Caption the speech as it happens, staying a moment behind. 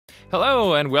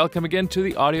Hello and welcome again to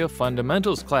the Audio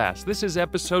Fundamentals class. This is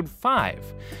episode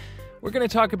 5. We're going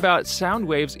to talk about sound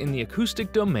waves in the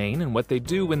acoustic domain and what they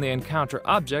do when they encounter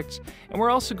objects, and we're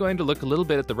also going to look a little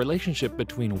bit at the relationship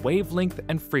between wavelength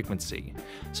and frequency.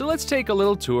 So let's take a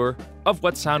little tour of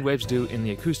what sound waves do in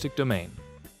the acoustic domain.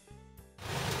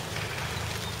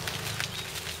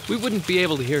 We wouldn't be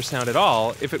able to hear sound at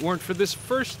all if it weren't for this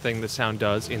first thing that sound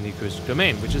does in the acoustic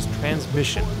domain, which is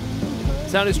transmission.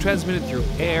 Sound is transmitted through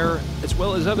air as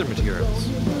well as other materials.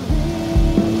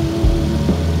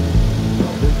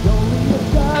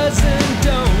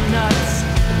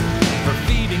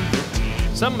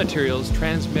 Some materials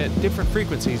transmit different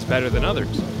frequencies better than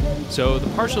others, so the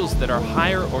partials that are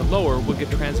higher or lower will get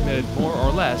transmitted more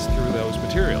or less through those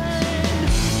materials.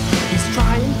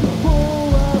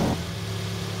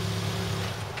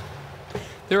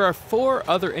 There are 4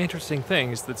 other interesting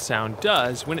things that sound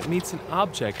does when it meets an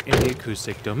object in the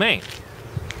acoustic domain.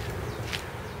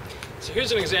 So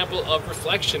here's an example of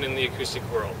reflection in the acoustic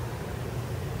world.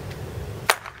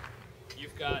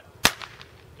 You've got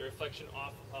the reflection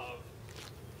off of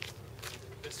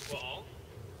this wall,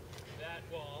 that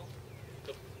wall,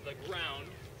 the ground,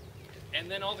 and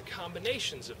then all the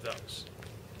combinations of those.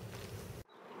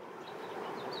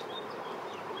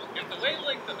 If the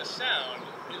wavelength of a sound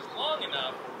is long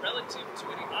enough relative to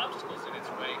any obstacles in its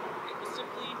way, it will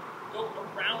simply go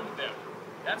around them.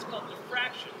 That's called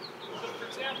diffraction. So for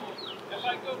example, if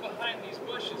I go behind these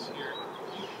bushes here,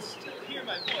 you can still hear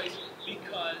my voice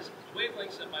because the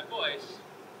wavelengths of my voice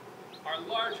are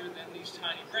larger than these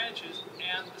tiny branches,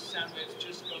 and the sound waves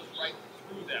just goes right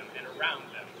through them and around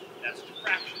them. That's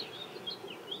diffraction.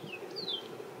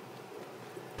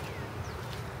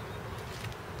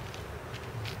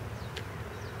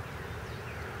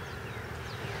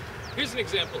 Here's an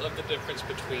example of the difference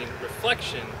between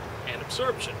reflection and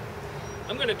absorption.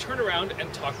 I'm going to turn around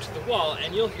and talk to the wall,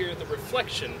 and you'll hear the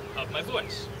reflection of my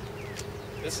voice.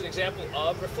 This is an example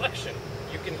of reflection.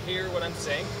 You can hear what I'm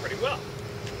saying pretty well.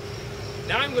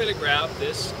 Now I'm going to grab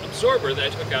this absorber that I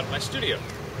took out of my studio.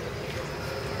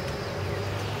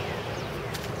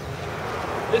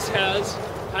 This has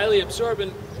highly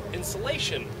absorbent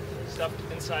insulation stuffed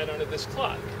inside onto this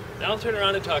cloth. Now I'll turn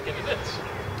around and talk into this.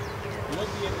 You won't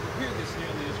be able to hear this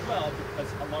nearly as well because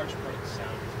a large part of the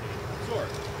sound is being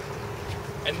absorbed.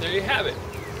 And there you have it.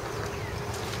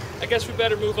 I guess we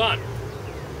better move on.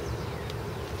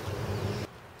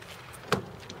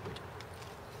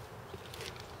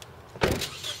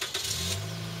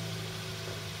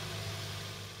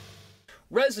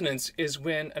 Resonance is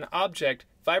when an object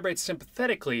vibrates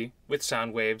sympathetically with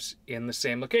sound waves in the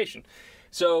same location.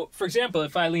 So, for example,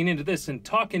 if I lean into this and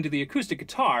talk into the acoustic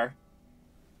guitar,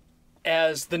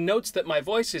 as the notes that my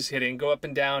voice is hitting go up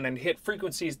and down and hit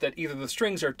frequencies that either the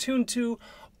strings are tuned to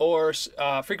or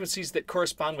frequencies that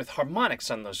correspond with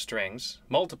harmonics on those strings,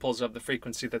 multiples of the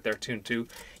frequency that they're tuned to,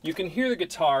 you can hear the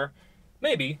guitar,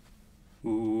 maybe,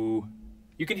 ooh,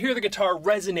 you can hear the guitar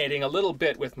resonating a little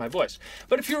bit with my voice.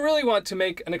 But if you really want to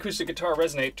make an acoustic guitar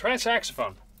resonate, try a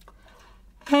saxophone.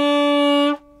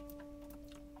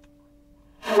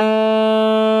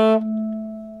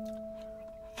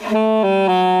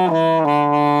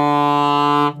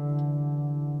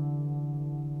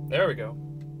 There we go.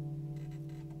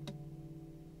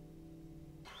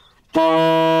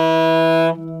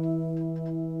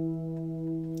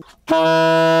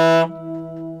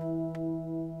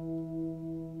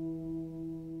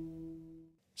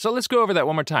 So let's go over that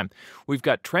one more time. We've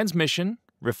got transmission,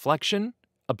 reflection,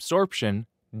 absorption,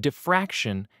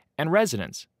 diffraction, and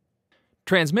resonance.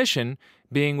 Transmission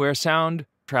being where sound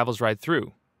travels right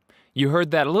through. You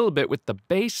heard that a little bit with the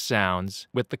bass sounds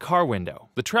with the car window.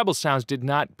 The treble sounds did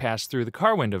not pass through the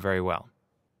car window very well.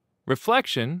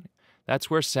 Reflection, that's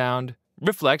where sound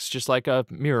reflects just like a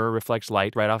mirror reflects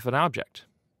light right off an object.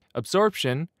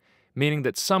 Absorption, meaning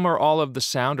that some or all of the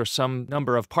sound or some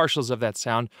number of partials of that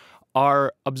sound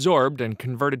are absorbed and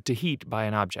converted to heat by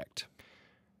an object.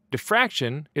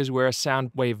 Diffraction is where a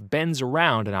sound wave bends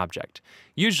around an object.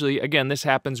 Usually, again, this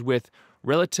happens with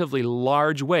relatively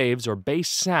large waves or bass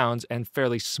sounds and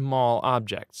fairly small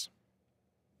objects.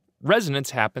 Resonance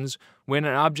happens when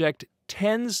an object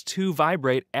tends to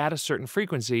vibrate at a certain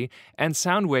frequency and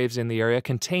sound waves in the area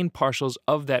contain partials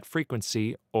of that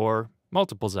frequency or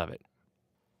multiples of it.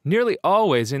 Nearly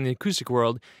always in the acoustic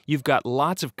world, you've got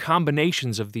lots of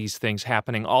combinations of these things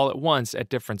happening all at once at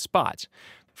different spots.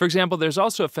 For example, there's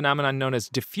also a phenomenon known as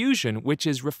diffusion, which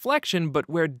is reflection, but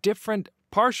where different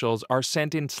partials are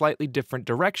sent in slightly different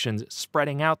directions,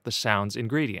 spreading out the sound's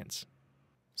ingredients.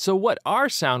 So what are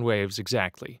sound waves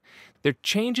exactly? They're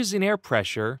changes in air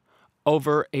pressure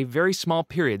over a very small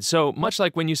period. So much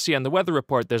like when you see on the weather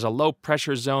report, there's a low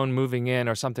pressure zone moving in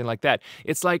or something like that.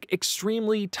 It's like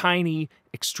extremely tiny,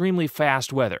 extremely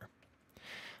fast weather.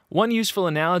 One useful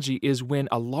analogy is when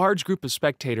a large group of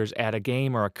spectators at a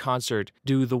game or a concert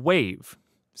do the wave.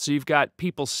 So you've got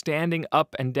people standing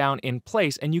up and down in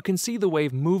place, and you can see the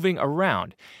wave moving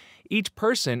around. Each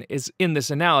person is, in this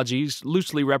analogy,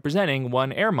 loosely representing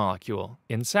one air molecule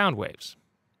in sound waves.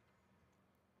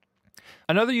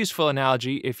 Another useful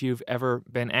analogy, if you've ever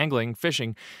been angling,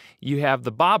 fishing, you have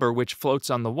the bobber, which floats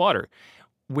on the water.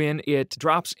 When it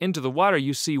drops into the water,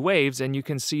 you see waves, and you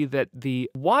can see that the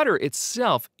water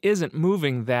itself isn't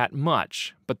moving that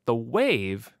much, but the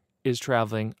wave is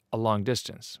traveling a long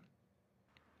distance.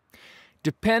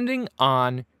 Depending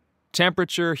on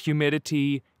temperature,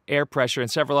 humidity, air pressure, and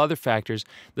several other factors,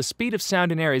 the speed of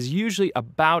sound in air is usually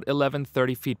about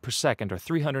 1130 feet per second, or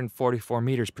 344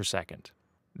 meters per second.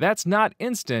 That's not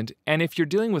instant, and if you're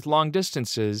dealing with long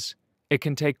distances, it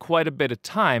can take quite a bit of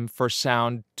time for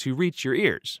sound to reach your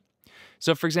ears.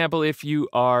 So for example, if you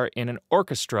are in an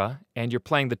orchestra and you're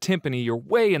playing the timpani, you're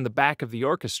way in the back of the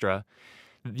orchestra,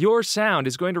 your sound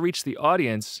is going to reach the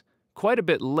audience quite a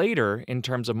bit later, in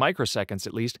terms of microseconds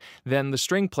at least, than the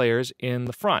string players in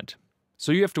the front.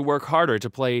 So you have to work harder to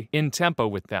play in tempo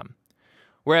with them.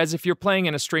 Whereas if you're playing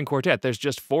in a string quartet, there's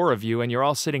just 4 of you and you're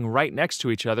all sitting right next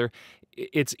to each other,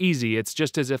 it's easy. It's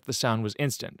just as if the sound was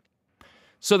instant.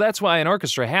 So that's why an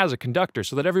orchestra has a conductor,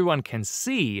 so that everyone can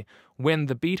see when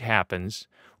the beat happens,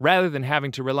 rather than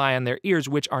having to rely on their ears,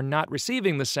 which are not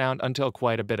receiving the sound until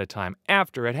quite a bit of time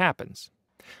after it happens.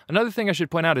 Another thing I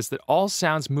should point out is that all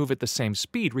sounds move at the same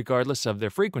speed regardless of their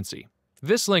frequency.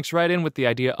 This links right in with the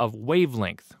idea of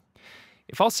wavelength.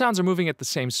 If all sounds are moving at the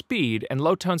same speed and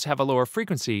low tones have a lower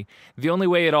frequency, the only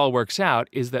way it all works out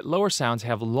is that lower sounds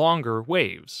have longer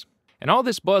waves. And all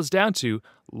this boils down to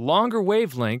longer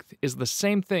wavelength is the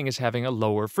same thing as having a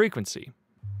lower frequency.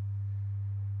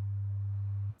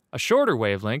 A shorter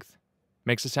wavelength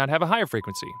makes a sound have a higher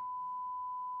frequency.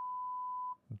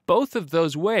 Both of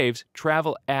those waves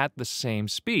travel at the same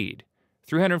speed,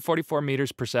 344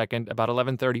 meters per second, about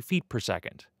 1130 feet per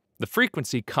second. The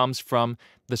frequency comes from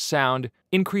the sound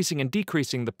increasing and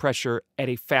decreasing the pressure at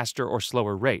a faster or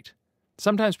slower rate.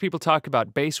 Sometimes people talk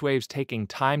about bass waves taking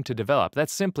time to develop.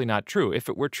 That's simply not true. If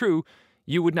it were true,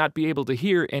 you would not be able to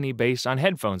hear any bass on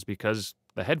headphones because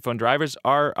the headphone drivers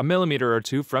are a millimeter or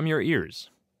two from your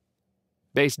ears.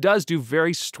 Bass does do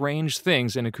very strange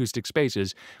things in acoustic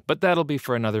spaces, but that'll be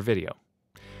for another video.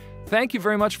 Thank you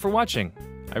very much for watching.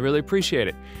 I really appreciate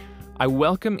it. I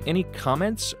welcome any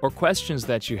comments or questions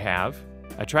that you have.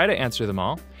 I try to answer them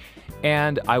all.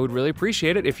 And I would really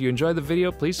appreciate it if you enjoy the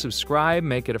video. Please subscribe,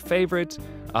 make it a favorite,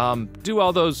 do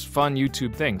all those fun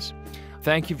YouTube things.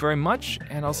 Thank you very much,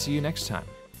 and I'll see you next time.